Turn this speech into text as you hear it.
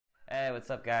Hey, what's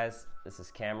up guys? This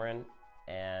is Cameron,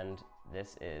 and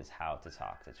this is How to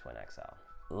Talk to Twin XL.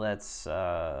 Let's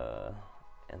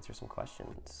answer some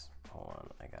questions. Hold on,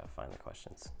 I gotta find the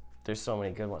questions. There's so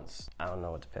many good ones. I don't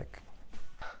know what to pick.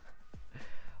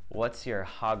 What's your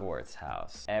Hogwarts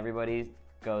house? Everybody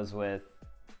goes with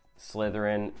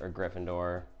Slytherin or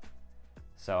Gryffindor,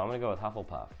 so I'm gonna go with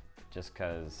Hufflepuff, just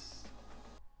cause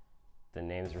the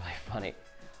name's really funny.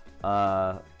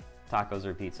 Tacos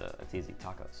or pizza? It's easy,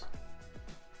 tacos.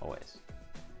 Always.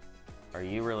 Are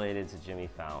you related to Jimmy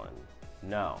Fallon?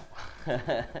 No.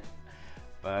 But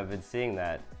I've been seeing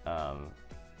that a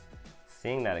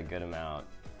good amount.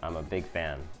 I'm a big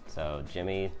fan. So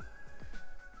Jimmy,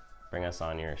 bring us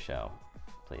on your show,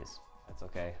 please. That's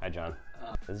okay. Hi, John.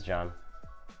 This is John.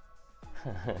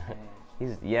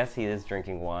 Yes, he is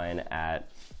drinking wine at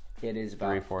It is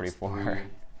about 3:44.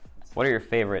 What are your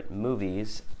favorite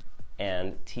movies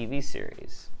and TV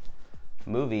series?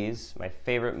 Movies, my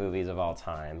favorite movies of all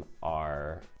time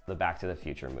are the Back to the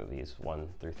Future movies, 1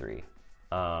 through 3.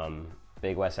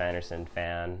 Big Wes Anderson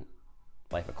fan.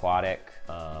 Life Aquatic.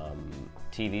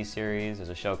 TV series, there's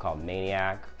a show called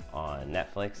Maniac on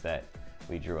Netflix that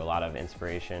we drew a lot of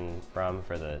inspiration from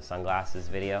for the sunglasses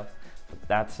video.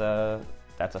 That's a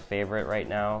favorite right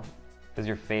now. Who's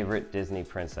your favorite Disney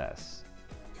princess?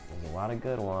 There's a lot of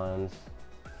good ones.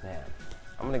 Man,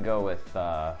 I'm gonna go with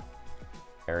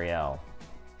Ariel,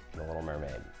 The Little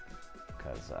Mermaid,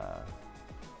 because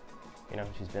you know,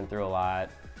 she's been through a lot.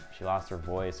 She lost her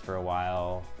voice for a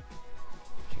while.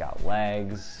 She got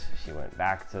legs. She went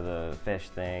back to the fish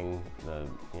thing, the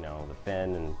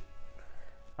fin, and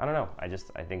I don't know.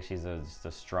 I think she's just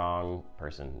a strong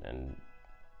person and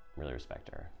really respect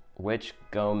her. Which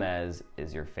Gomez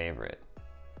is your favorite?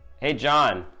 Hey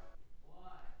John,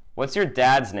 what's your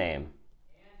dad's name?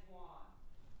 Antoine.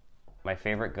 My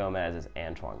favorite Gomez is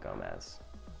Antoine Gomez.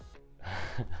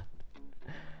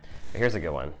 Here's a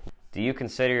good one. Do you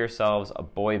consider yourselves a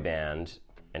boy band,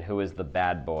 and who is the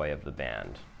bad boy of the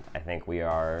band? I think we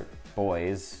are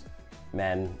boys,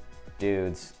 men,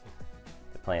 dudes,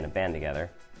 playing a band together.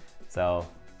 So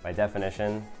by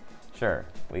definition, sure,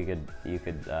 you could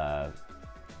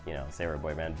say we're a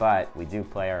boy band, but we do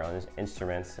play our own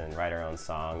instruments and write our own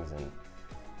songs, and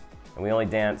we only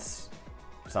dance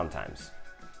sometimes.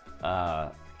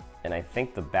 And I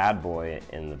think the bad boy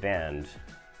in the band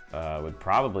would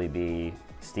probably be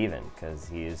Steven, because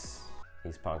he's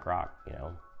punk rock, you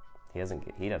know. He doesn't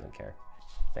care.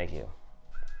 Thank you.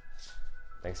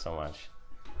 Thanks so much.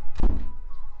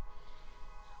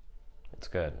 It's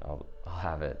good. I'll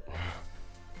have it.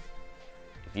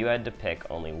 If you had to pick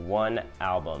only one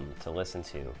album to listen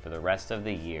to for the rest of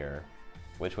the year,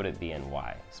 which would it be and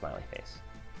why? Smiley face.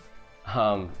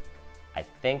 I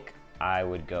think I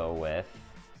would go with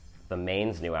the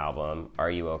Maine's new album, Are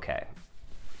You Okay?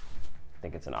 I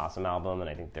think it's an awesome album, and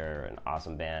I think they're an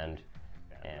awesome band,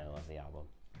 and I love the album.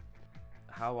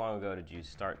 How long ago did you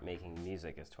start making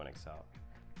music as Twin XL?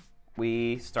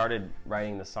 We started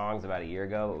writing the songs about a year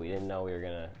ago, but we didn't know we were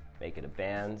gonna make it a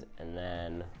band, and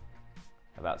then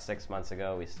about 6 months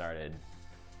ago, we started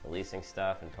releasing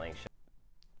stuff and playing shows.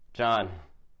 John.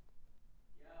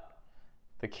 Yeah.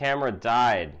 The camera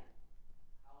died.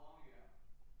 How long ago?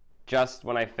 Just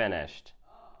when I finished.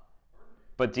 Oh,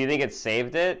 perfect. But do you think it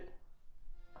saved it?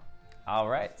 All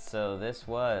right, so this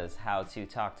was How to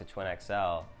Talk to Twin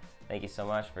XL. Thank you so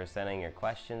much for sending your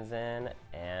questions in,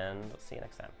 and we'll see you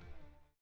next time.